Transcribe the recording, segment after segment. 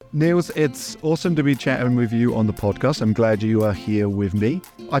Niels, it's awesome to be chatting with you on the podcast. I'm glad you are here with me.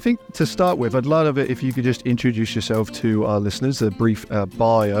 I think to start with, I'd love it if you could just introduce yourself to our listeners, a brief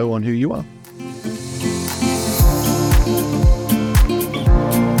bio on who you are.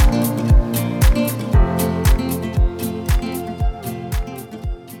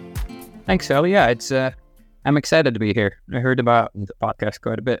 Thanks, Ellie. Yeah, I'm excited to be here. I heard about the podcast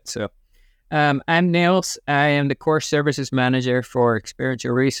quite a bit. So I'm Niels. I am the Core Services Manager for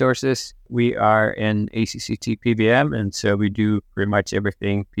Experiential Resources. We are in ACCT PVM, and so we do pretty much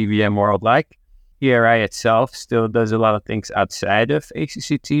everything PVM world-like. ERI itself still does a lot of things outside of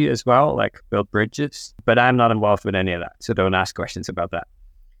ACCT as well, like build bridges, but I'm not involved with any of that, so don't ask questions about that.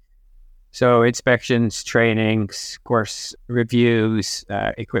 So inspections, trainings, course reviews,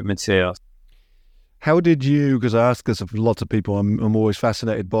 equipment sales. How did you, because I ask this of lots of people, I'm always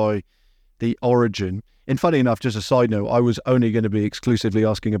fascinated by the origin. And funny enough, just a side note, I was only going to be exclusively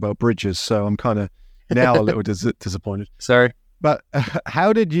asking about bridges, so I'm kind of now a little disappointed. Sorry. But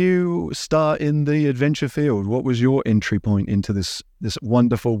how did you start in the adventure field? What was your entry point into this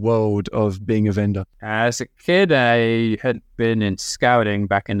wonderful world of being a vendor? As a kid, I had been in scouting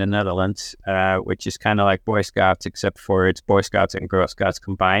back in the Netherlands, which is kind of like Boy Scouts, except for it's Boy Scouts and Girl Scouts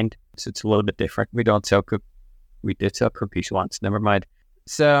combined. So it's a little bit different. We did sell cookies once, never mind.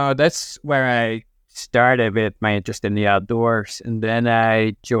 So that's where I started with my interest in the outdoors. And then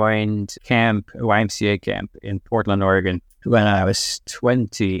I joined a YMCA camp in Portland, Oregon, when I was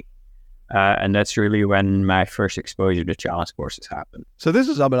 20. And that's really when my first exposure to challenge courses happened. So this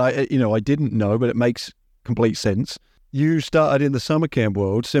is something I didn't know, but it makes complete sense. You started in the summer camp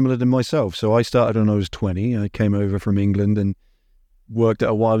world, similar to myself. So I started when I was 20. I came over from England and worked at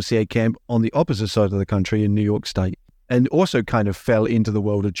a YMCA camp on the opposite side of the country in New York State, and also kind of fell into the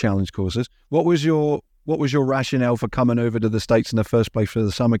world of challenge courses. What was your rationale for coming over to the States in the first place for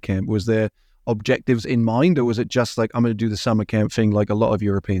the summer camp? Was there objectives in mind, or was it just like, I'm going to do the summer camp thing like a lot of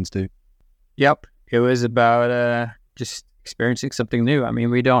Europeans do? Yep. It was about just experiencing something new. I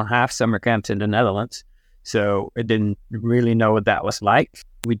mean, we don't have summer camps in the Netherlands, so I didn't really know what that was like.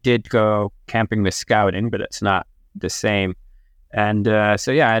 We did go camping with scouting, but it's not the same. And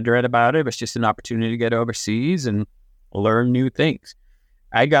so, yeah, I'd read about it. It was just an opportunity to get overseas and learn new things.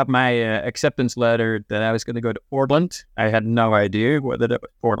 I got my acceptance letter that I was going to go to Portland. I had no idea whether it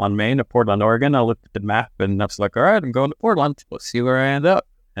was Portland, Maine or Portland, Oregon. I looked at the map and I was like, all right, I'm going to Portland. We'll see where I end up.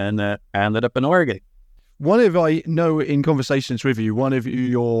 And I ended up in Oregon. I know in conversations with you,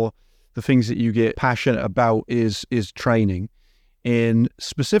 the things that you get passionate about is training. In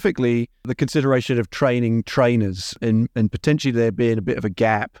specifically the consideration of training trainers and potentially there being a bit of a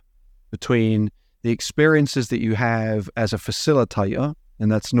gap between the experiences that you have as a facilitator,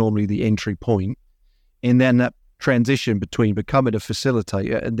 and that's normally the entry point, and then that transition between becoming a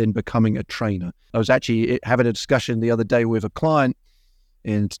facilitator and then becoming a trainer. I was actually having a discussion the other day with a client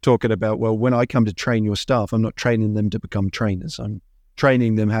and talking about, well, when I come to train your staff, I'm not training them to become trainers. I'm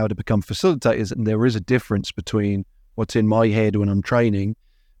training them how to become facilitators, and there is a difference between what's in my head when I'm training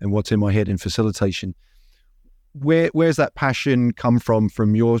and what's in my head in facilitation. Where's that passion come from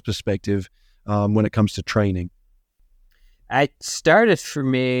your perspective when it comes to training? I started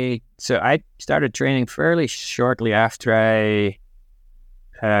training fairly shortly after I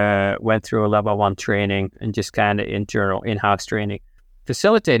went through a level 1 training and just kind of internal in-house training.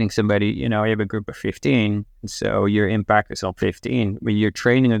 Facilitating somebody, you have a group of 15, so your impact is on 15. When you're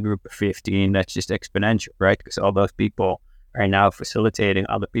training a group of 15, that's just exponential, right? Because all those people are now facilitating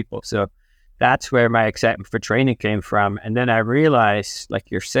other people. So that's where my excitement for training came from. And then I realized, like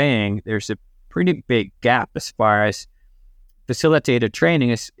you're saying, there's a pretty big gap as far as facilitator training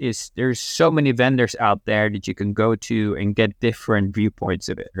is there's so many vendors out there that you can go to and get different viewpoints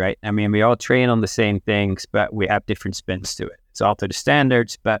of it, right? I mean, we all train on the same things, but we have different spins to it. It's all to the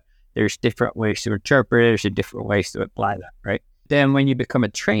standards, but there's different ways to interpret it. There's different ways to apply that, right? Then when you become a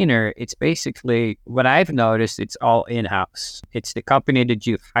trainer, it's basically what I've noticed, it's all in-house. It's the company that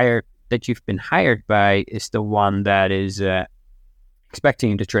you've been hired by is the one that is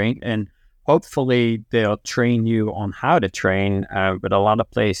expecting you to train, and hopefully they'll train you on how to train. But a lot of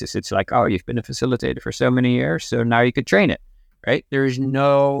places, it's like, oh, you've been a facilitator for so many years, so now you could train it, right? There's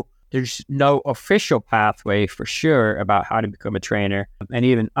no official pathway for sure about how to become a trainer. And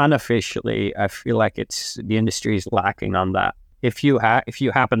even unofficially, I feel like the industry is lacking on that. If you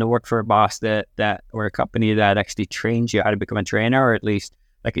happen to work for a boss that or a company that actually trains you how to become a trainer, or at least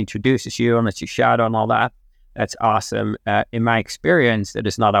like introduces you and lets you shadow and all that, that's awesome. In my experience, that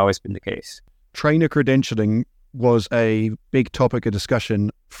has not always been the case. Trainer credentialing was a big topic of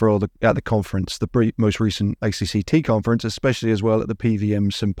discussion at the conference, the most recent ACCT conference, especially as well at the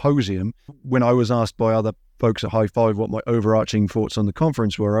PVM symposium. When I was asked by other folks at High Five what my overarching thoughts on the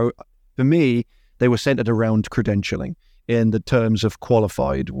conference were, for me, they were centered around credentialing in the terms of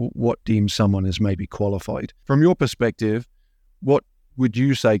qualified, what deems someone as maybe qualified. From your perspective, what would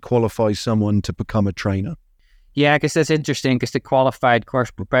you say qualifies someone to become a trainer? Yeah, I guess that's interesting because the qualified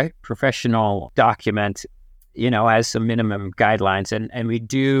course professional document, has some minimum guidelines. And we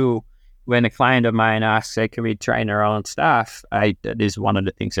do, when a client of mine asks, hey, can we train our own staff? That is one of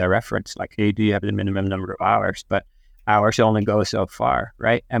the things I reference, like, hey, do you have the minimum number of hours? But hours only go so far,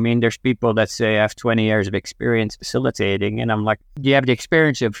 right? I mean, there's people that say I have 20 years of experience facilitating, and I'm like, do you have the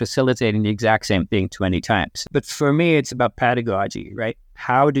experience of facilitating the exact same thing 20 times? But for me, it's about pedagogy, right?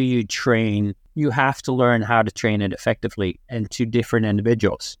 How do you train? You have to learn how to train it effectively and to different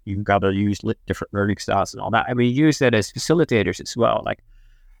individuals. You've got to use different learning styles and all that. And we use that as facilitators as well. Like,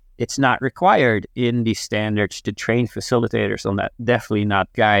 it's not required in the standards to train facilitators on that, definitely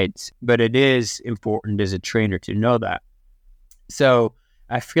not guides, but it is important as a trainer to know that. So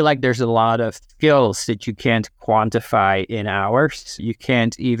I feel like there's a lot of skills that you can't quantify in hours. You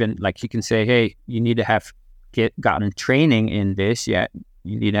can't even, like, you can say, hey, you need to have gotten training in this, yet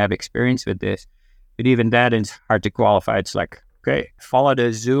you need to have experience with this. But even that is hard to qualify. It's like, okay, followed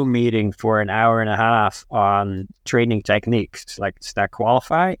a Zoom meeting for an hour and a half on training techniques. It's like, does that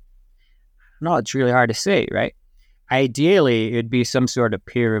qualify? No, it's really hard to say, right? Ideally, it'd be some sort of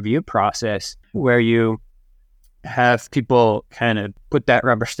peer review process where you have people kind of put that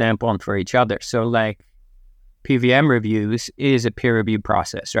rubber stamp on for each other. So like PVM reviews is a peer review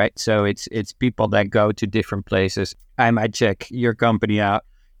process, right? So it's people that go to different places. I might check your company out.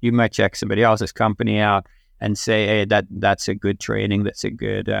 You might check somebody else's company out and say, hey, that's a good training. That's a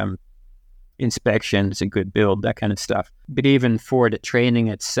good inspection. It's a good build, that kind of stuff. But even for the training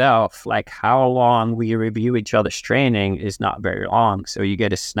itself, like how long we review each other's training is not very long. So you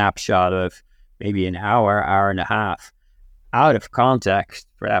get a snapshot of maybe an hour, hour and a half, out of context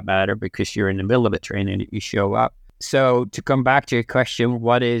for that matter, because you're in the middle of a training that you show up. So to come back to your question,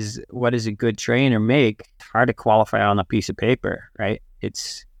 what is a good trainer make? It's hard to qualify on a piece of paper, right?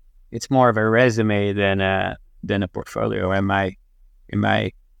 It's more of a resume than a portfolio in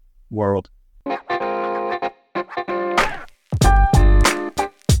my world.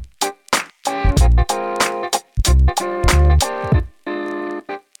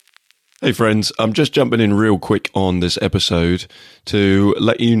 Hey friends, I'm just jumping in real quick on this episode to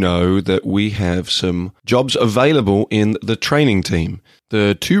let you know that we have some jobs available in the training team.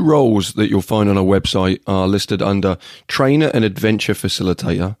 The two roles that you'll find on our website are listed under Trainer and Adventure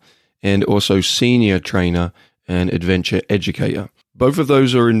Facilitator and also Senior Trainer and Adventure Educator. Both of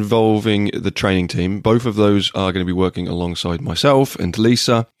those are involving the training team. Both of those are going to be working alongside myself and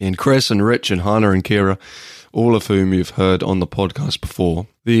Lisa and Chris and Rich and Hannah and Kira, all of whom you've heard on the podcast before.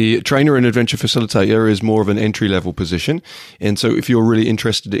 The Trainer and Adventure Facilitator is more of an entry-level position. And so if you're really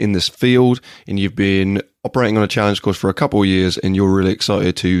interested in this field and you've been operating on a challenge course for a couple of years and you're really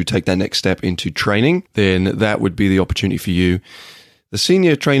excited to take that next step into training, then that would be the opportunity for you. The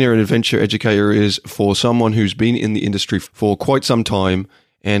Senior Trainer and Adventure Educator is for someone who's been in the industry for quite some time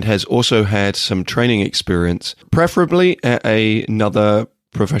and has also had some training experience, preferably at another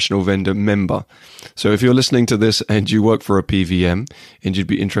professional vendor member. So if you're listening to this and you work for a PVM and you'd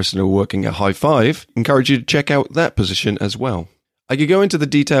be interested in working at High Five, I encourage you to check out that position as well. I could go into the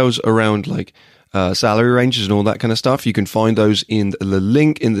details around like salary ranges and all that kind of stuff. You can find those in the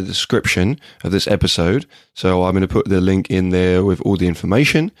link in the description of this episode. So I'm going to put the link in there with all the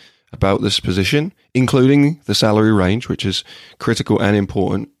information about this position, including the salary range, which is critical and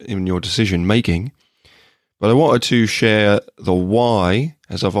important in your decision making. But I wanted to share the why,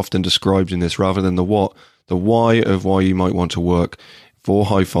 as I've often described in this, rather than the what, the why of why you might want to work for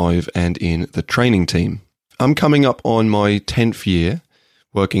High Five and in the training team. I'm coming up on my 10th year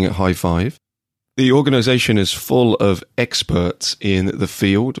working at High Five. The organization is full of experts in the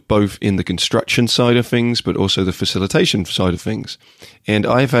field, both in the construction side of things, but also the facilitation side of things. And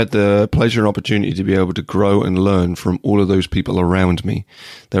I've had the pleasure and opportunity to be able to grow and learn from all of those people around me.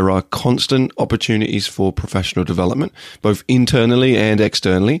 There are constant opportunities for professional development, both internally and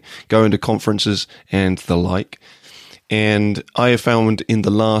externally, going to conferences and the like. And I have found in the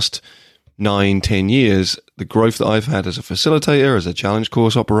last 9-10 years, the growth that I've had as a facilitator, as a challenge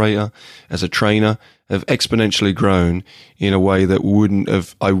course operator, as a trainer, have exponentially grown in a way that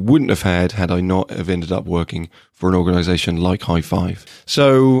I wouldn't have had I not have ended up working for an organization like High Five.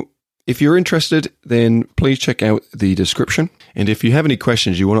 So If you're interested, then please check out the description. And if you have any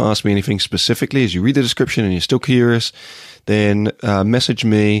questions, you want to ask me anything specifically as you read the description and you're still curious, then message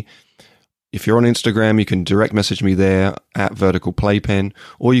me. If you're on Instagram, you can direct message me there at Vertical Playpen,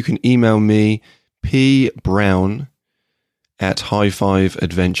 or you can email me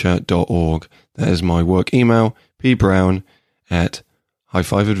pbrown@highfiveadventure.org. That is my work email,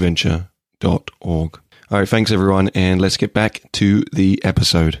 pbrown@highfiveadventure.org. All right, thanks everyone, and let's get back to the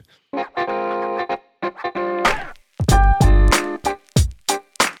episode.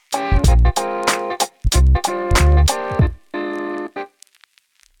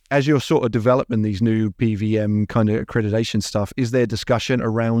 As you're sort of developing these new PVM kind of accreditation stuff, is there discussion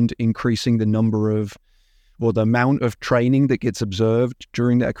around increasing the number of, or the amount of training that gets observed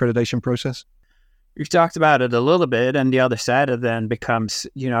during the accreditation process? We've talked about it a little bit, and the other side of then becomes,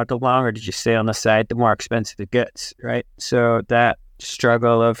 the longer that you stay on the site, the more expensive it gets, right? So that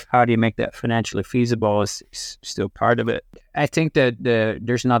struggle of how do you make that financially feasible is still part of it. I think that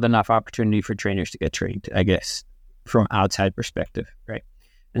there's not enough opportunity for trainers to get trained, I guess, from outside perspective, right?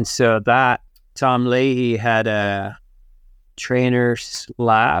 And so that Tom Leahy had a trainers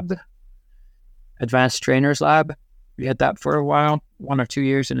lab, advanced trainers lab. We had that for a while, 1 or 2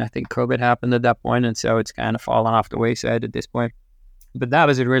 years, and I think COVID happened at that point, and so it's kind of fallen off the wayside at this point. But that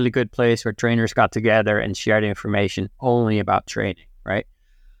was a really good place where trainers got together and shared information only about training, right?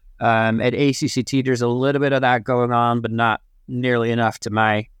 At ACCT, there's a little bit of that going on, but not nearly enough to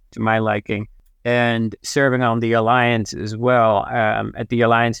my liking. And serving on the Alliance as well. At the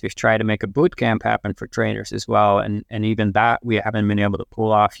Alliance, we've tried to make a boot camp happen for trainers as well. And even that we haven't been able to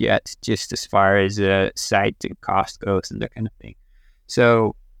pull off yet, just as far as site and cost goes and that kind of thing.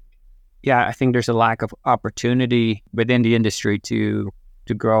 So, yeah, I think there's a lack of opportunity within the industry to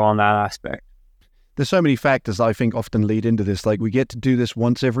grow on that aspect. There's so many factors I think often lead into this. Like, we get to do this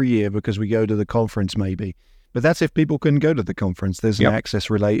once every year because we go to the conference maybe. But that's if people can go to the conference. There's an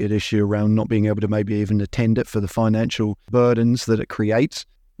access-related issue around not being able to maybe even attend it for the financial burdens that it creates.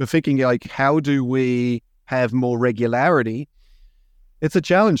 But thinking, like, how do we have more regularity? It's a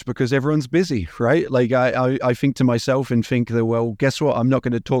challenge because everyone's busy, right? Like, I think to myself and think that, well, guess what? I'm not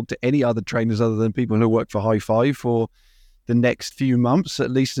going to talk to any other trainers other than people who work for High Five for the next few months,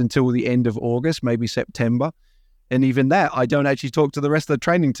 at least until the end of August, maybe September. And even that, I don't actually talk to the rest of the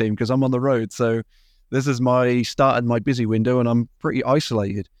training team because I'm on the road. So this is my start and my busy window, and I'm pretty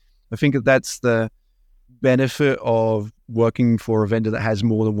isolated. I think that's the benefit of working for a vendor that has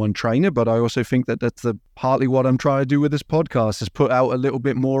more than one trainer, but I also think that that's partly what I'm trying to do with this podcast, is put out a little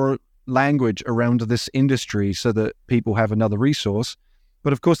bit more language around this industry so that people have another resource.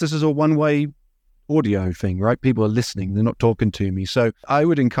 But of course, this is a one-way audio thing, right? People are listening, they're not talking to me. So I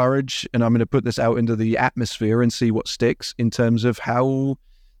would encourage, and I'm going to put this out into the atmosphere and see what sticks in terms of how,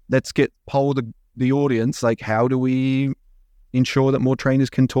 let's poll the audience, like, how do we ensure that more trainers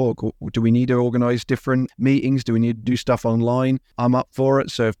can talk? Or do we need to organize different meetings? Do we need to do stuff online? I'm up for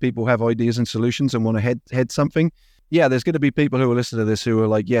it. So if people have ideas and solutions and want to head something, yeah, there's going to be people who will listen to this who are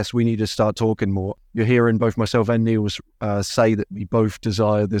like, yes, we need to start talking more. You're hearing both myself and Niels say that we both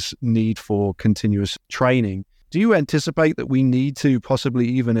desire this need for continuous training. Do you anticipate that we need to possibly,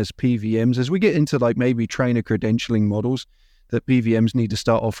 even as PVMs, as we get into like maybe trainer credentialing models, that PVMs need to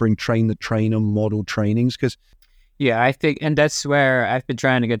start offering train the trainer model trainings? Because yeah, I think, and that's where I've been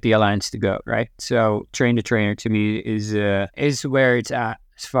trying to get the Alliance to go, right? So train the trainer to me is where it's at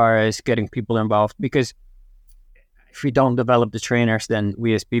as far as getting people involved, because if we don't develop the trainers, then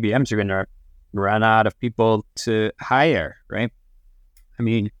we as PVMs are going to run out of people to hire, right? I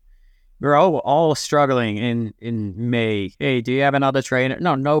mean, we're all struggling in May. Hey, do you have another trainer?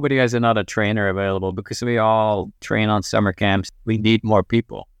 No, nobody has another trainer available because we all train on summer camps. We need more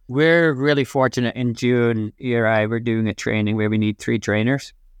people. We're really fortunate in June, ERI, we're doing a training where we need 3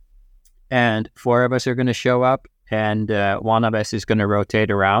 trainers. And 4 of us are going to show up, and 1 of us is going to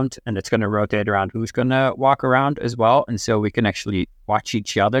rotate around, and it's going to rotate around who's going to walk around as well. And so we can actually watch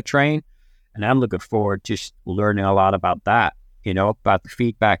each other train. And I'm looking forward to just learning a lot about that. About the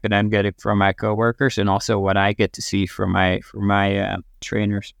feedback that I'm getting from my coworkers, and also what I get to see from my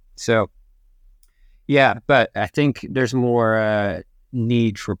trainers. So, yeah, but I think there's more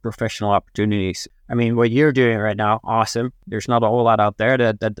need for professional opportunities. I mean, what you're doing right now, awesome. There's not a whole lot out there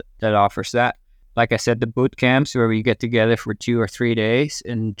that offers that. Like I said, the boot camps where we get together for 2 or 3 days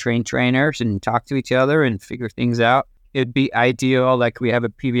and train trainers and talk to each other and figure things out. It'd be ideal, like we have a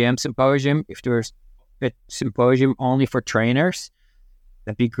PVM symposium. If there's a symposium only for trainers,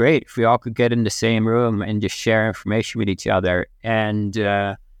 that'd be great. If we all could get in the same room and just share information with each other and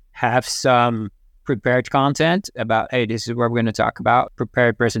have some prepared content about, hey, this is what we're going to talk about,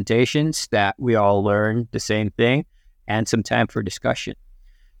 prepared presentations that we all learn the same thing, and some time for discussion.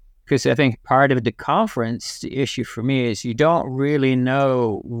 Because I think part of the conference, the issue for me is you don't really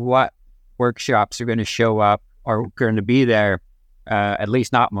know what workshops are going to show up or going to be there, at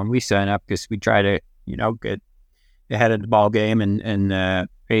least not when we sign up, because we try to, get ahead of the ball game and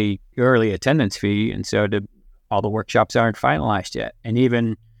pay early attendance fee. And so all the workshops aren't finalized yet. And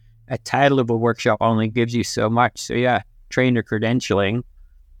even a title of a workshop only gives you so much. So yeah, trainer credentialing.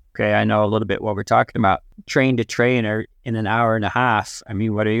 Okay, I know a little bit what we're talking about. Train the trainer in an hour and a half. I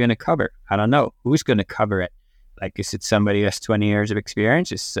mean, what are you going to cover? I don't know. Who's going to cover it? Like, is it somebody who has 20 years of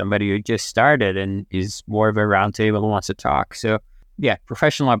experience? Is somebody who just started and is more of a roundtable and wants to talk? So yeah,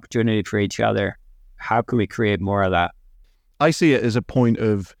 professional opportunity for each other. How can we create more of that? I see it as a point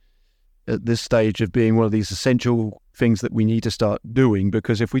of, at this stage, of being one of these essential things that we need to start doing,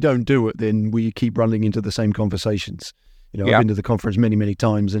 because if we don't do it, then we keep running into the same conversations. I've been to the conference many, many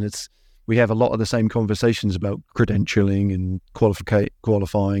times, and we have a lot of the same conversations about credentialing and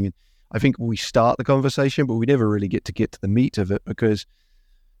qualifying. And I think we start the conversation, but we never really get to the meat of it because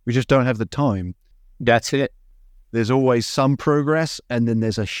we just don't have the time. That's it. There's always some progress, and then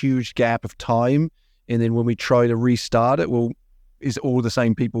there's a huge gap of time. And then when we try to restart it, well, is all the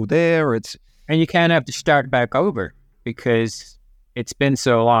same people there? And you can't have to start back over because it's been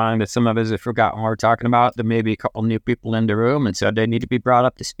so long that some of us have forgotten what we're talking about. There may be a couple new people in the room, and so they need to be brought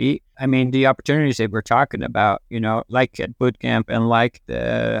up to speed. I mean, the opportunities that we're talking about, like at bootcamp and like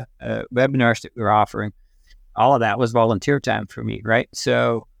the webinars that we're offering, all of that was volunteer time for me, right?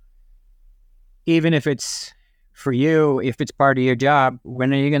 So even if it's for you, if it's part of your job,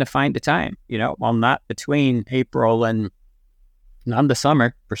 when are you going to find the time? Well, not between April and not the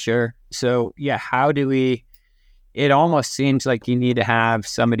summer for sure. So yeah, how do we... It almost seems like you need to have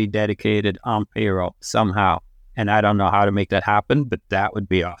somebody dedicated on payroll somehow. And I don't know how to make that happen, but that would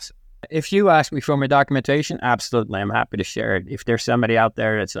be awesome. If you ask me for my documentation, absolutely, I'm happy to share it. If there's somebody out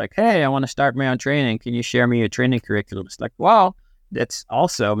there that's like, hey, I want to start my own training, can you share me your training curriculum? It's like, well, that's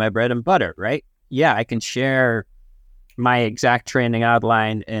also my bread and butter, right? Yeah, I can share my exact training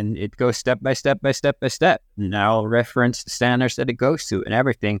outline, and it goes step by step by step by step. And I'll reference the standards that it goes to and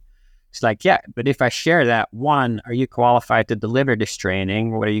everything. It's like, yeah, but if I share that, one, are you qualified to deliver this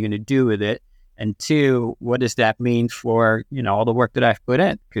training? What are you going to do with it? And two, what does that mean for, all the work that I've put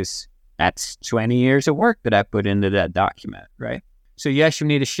in? Because that's 20 years of work that I put into that document, right? So yes, you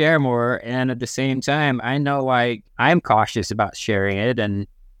need to share more. And at the same time, I know I'm cautious about sharing it, and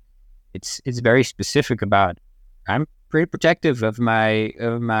it's very specific about, I'm pretty protective of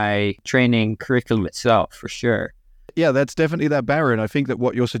my training curriculum itself, for sure. Yeah, that's definitely that barrier. And I think that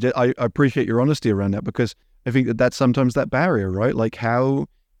what you're suggesting, I appreciate your honesty around that, because I think that that's sometimes that barrier, right? Like, how,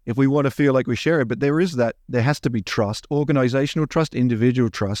 if we want to feel like we share it, but there has to be trust, organizational trust, individual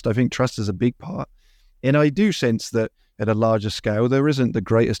trust. I think trust is a big part. And I do sense that at a larger scale, there isn't the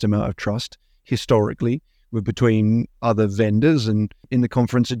greatest amount of trust historically between other vendors and in the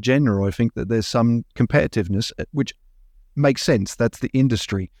conference in general. I think that there's some competitiveness, which makes sense. That's the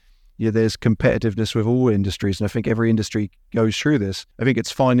industry. Yeah, there's competitiveness with all industries, and I think every industry goes through this. I think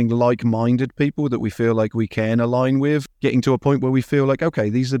it's finding like-minded people that we feel like we can align with, getting to a point where we feel like, okay,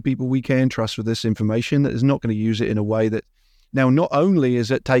 these are the people we can trust with this information, that is not going to use it in a way that, now, not only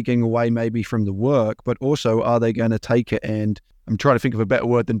is it taking away maybe from the work, but also are they going to take it, and I'm trying to think of a better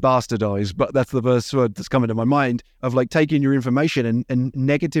word than bastardize, but that's the first word that's coming to my mind, of like taking your information and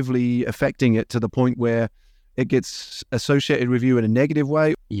negatively affecting it to the point where it gets associated with you in a negative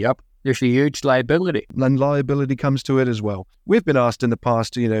way. Yep. There's a huge liability. And liability comes to it as well. We've been asked in the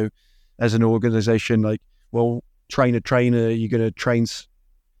past, as an organization, like, well, train a trainer, you're going to train.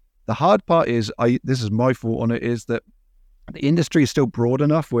 The hard part is, this is my fault on it, is that the industry is still broad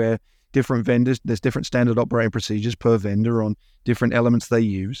enough where different vendors, there's different standard operating procedures per vendor on different elements they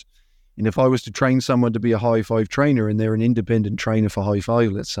use. And if I was to train someone to be a high five trainer and they're an independent trainer for high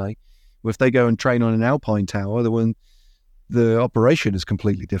five, let's say, well, if they go and train on an alpine tower, the operation is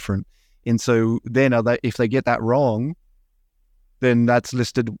completely different. And so then if they get that wrong, then that's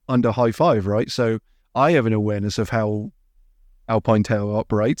listed under high five, right? So I have an awareness of how Alpine Tower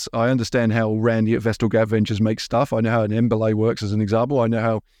operates. I understand how Randy at Vestal Gap Ventures makes stuff. I know how an Embelay works, as an example. I know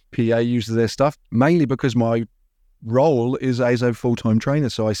how PA uses their stuff, mainly because my role is as a full-time trainer.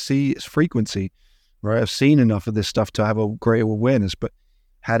 So I see its frequency, right? I've seen enough of this stuff to have a greater awareness. But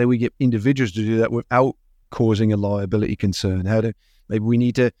how do we get individuals to do that without causing a liability concern? Maybe we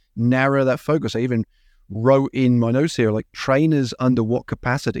need to narrow that focus. I even wrote in my notes here, like, trainers under what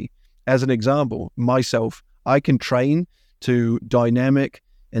capacity? As an example, myself, I can train to dynamic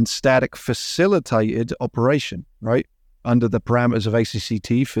and static facilitated operation, right? Under the parameters of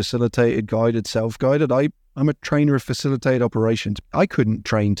ACCT, facilitated, guided, self-guided. I'm a trainer of facilitated operations. I couldn't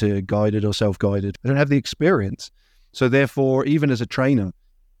train to guided or self-guided. I don't have the experience. So therefore, even as a trainer,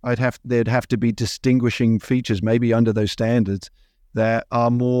 there'd have to be distinguishing features, maybe under those standards, that are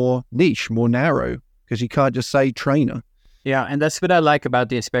more niche, more narrow, because you can't just say trainer. Yeah, and that's what I like about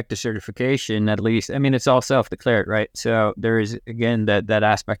the inspector certification, at least. I mean, it's all self-declared, right? So there is, again, that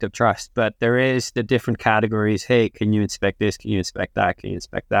aspect of trust, but there is the different categories. Hey, can you inspect this? Can you inspect that? Can you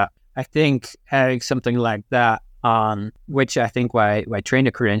inspect that? I think having something like that on, which I think why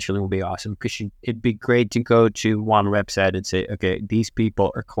trainer credentialing will be awesome, because it'd be great to go to one website and say, okay, these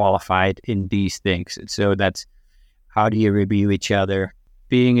people are qualified in these things. And so that's, how do you review each other?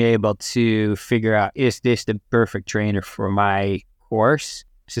 Being able to figure out, is this the perfect trainer for my course?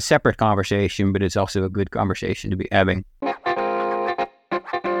 It's a separate conversation, but it's also a good conversation to be having.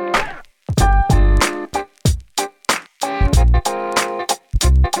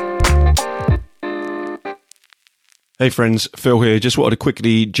 Hey friends, Phil here. Just wanted to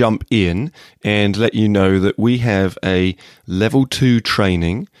quickly jump in and let you know that we have a level 2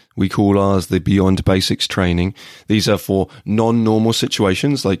 training. We call ours the Beyond Basics training. These are for non-normal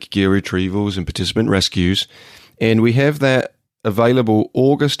situations like gear retrievals and participant rescues. And we have that available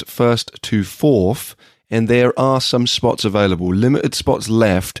August 1st to 4th. And there are some spots available, limited spots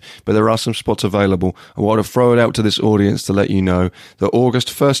left, but there are some spots available. I want to throw it out to this audience to let you know that August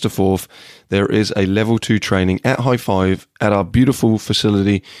 1st to 4th, there is a level 2 training at High Five at our beautiful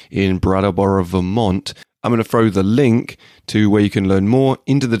facility in Brattleboro, Vermont. I'm going to throw the link to where you can learn more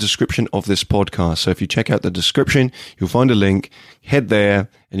into the description of this podcast. So if you check out the description, you'll find a link, head there,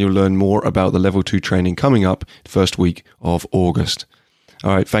 and you'll learn more about the level 2 training coming up first week of August.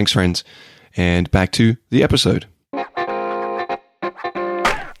 All right, thanks friends. And back to the episode.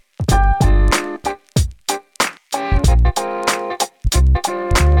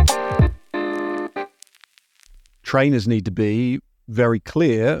 Trainers need to be very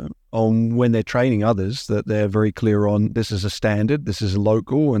clear on when they're training others, that they're very clear on this is a standard, this is a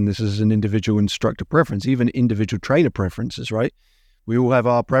local, and this is an individual instructor preference, even individual trainer preferences, right? We all have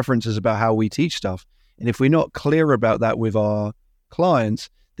our preferences about how we teach stuff. And if we're not clear about that with our clients,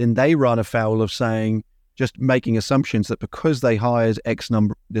 then they run afoul of saying, just making assumptions that because they hired X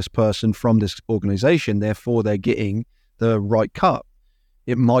number, this person from this organization, therefore they're getting the right cut.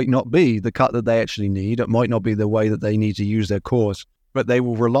 It might not be the cut that they actually need. It might not be the way that they need to use their course, but they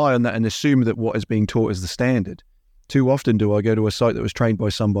will rely on that and assume that what is being taught is the standard. Too often do I go to a site that was trained by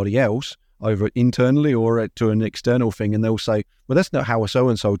somebody else, either internally or to an external thing, and they'll say, well, that's not how a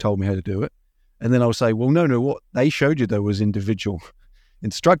so-and-so told me how to do it. And then I'll say, well, no, what they showed you though was individual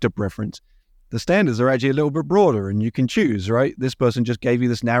instructor preference. The standards are actually a little bit broader and you can choose, right? This person just gave you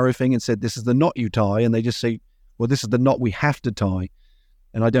this narrow thing and said, this is the knot you tie. And they just say, well, this is the knot we have to tie.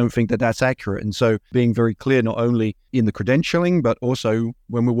 And I don't think that that's accurate. And so being very clear, not only in the credentialing, but also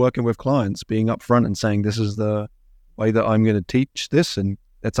when we're working with clients, being upfront and saying, this is the way that I'm going to teach this. And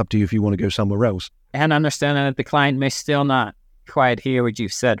that's up to you if you want to go somewhere else. And understanding that the client may still not quite hear what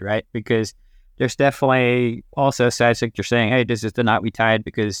you've said, right? Because there's definitely also sides like you're saying, hey, this is the knot we tied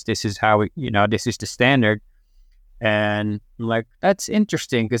because this is how this is the standard. And I'm like, that's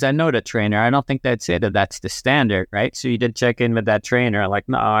interesting because I know the trainer. I don't think they'd say that that's the standard, right? So you did check in with that trainer. Like,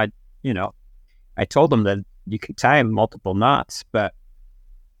 no, I told them that you can tie multiple knots, but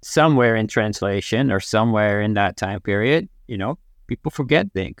somewhere in translation or somewhere in that time period, people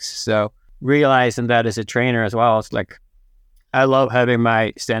forget things. So realizing that as a trainer as well, it's like, I love having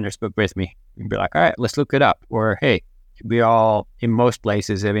my standards book with me. You'd be like, all right, let's look it up. Or, hey, we all, in most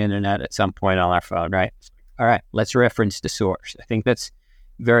places, have internet at some point on our phone, right? All right, let's reference the source. I think that's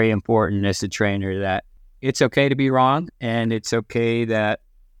very important as a trainer, that it's okay to be wrong, and it's okay that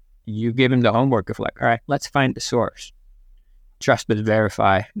you give him the homework of like, all right, let's find the source. Trust but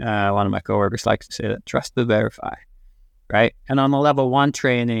verify. One of my coworkers likes to say that, trust but verify, right? And on the level 1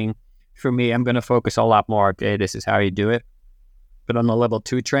 training, for me, I'm going to focus a lot more, okay, this is how you do it. But on the level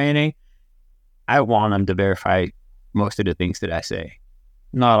 2 training, I want them to verify most of the things that I say.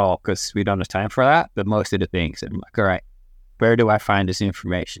 Not all, because we don't have time for that, but most of the things. I'm like, all right, where do I find this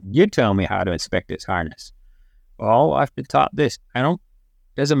information? You tell me how to inspect this harness. Well, I've been taught this.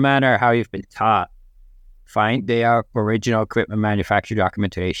 Doesn't matter how you've been taught. Find the original equipment manufacturer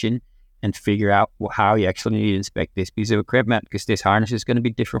documentation and figure out how you actually need to inspect this piece of equipment, because this harness is going to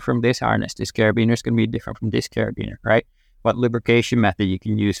be different from this harness. This carabiner is going to be different from this carabiner, right? What lubrication method you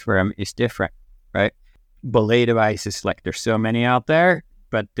can use for them is different, right? Belay devices, like there's so many out there,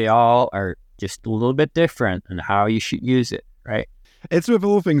 but they all are just a little bit different in how you should use it, right? It's with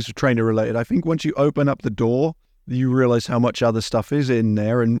all things trainer related. I think once you open up the door, you realize how much other stuff is in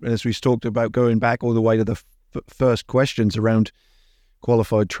there. And as we talked about going back all the way to the first questions around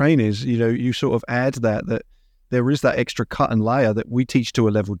qualified trainers, you sort of add that there is that extra cut and layer that we teach to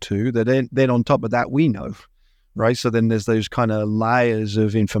a level 2 that then on top of that we know, right? So then there's those kind of layers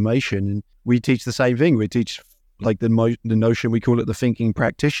of information, and we teach the same thing. We teach like the notion, we call it the thinking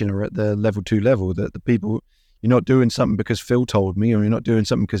practitioner at the level 2 level, that the people, you're not doing something because Phil told me, or you're not doing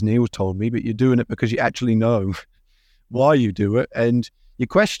something because Niels told me, but you're doing it because you actually know why you do it, and you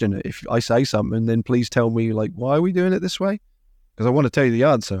question it. If I say something, then please tell me, like, why are we doing it this way? Because I want to tell you the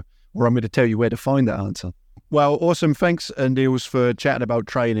answer, or I'm going to tell you where to find that answer. Well, awesome. Thanks, Niels, for chatting about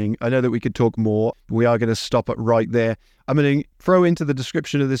training. I know that we could talk more. We are going to stop it right there. I'm going to throw into the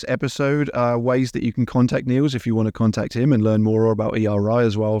description of this episode ways that you can contact Niels if you want to contact him and learn more about ERI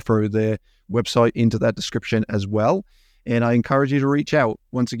as well. Throw their website into that description as well. And I encourage you to reach out.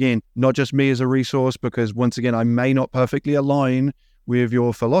 Once again, not just me as a resource, because once again, I may not perfectly align with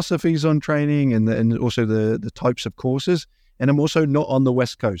your philosophies on training and also the types of courses. And I'm also not on the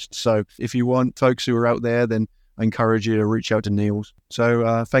West Coast. So if you want folks who are out there, then I encourage you to reach out to Niels.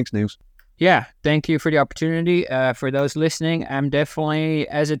 So thanks, Niels. Yeah, thank you for the opportunity. For those listening, I'm definitely,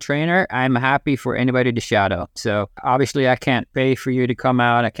 as a trainer, I'm happy for anybody to shout out. So obviously I can't pay for you to come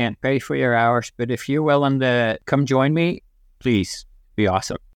out. I can't pay for your hours. But if you're willing to come join me, please be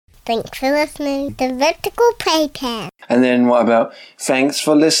awesome. Thanks for listening to Vertical Playcast. And then what about thanks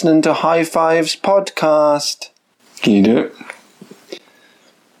for listening to High Fives Podcast? Can you do it?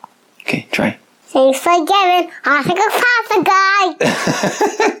 Okay, try. Thanks for giving. I think a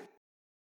guy.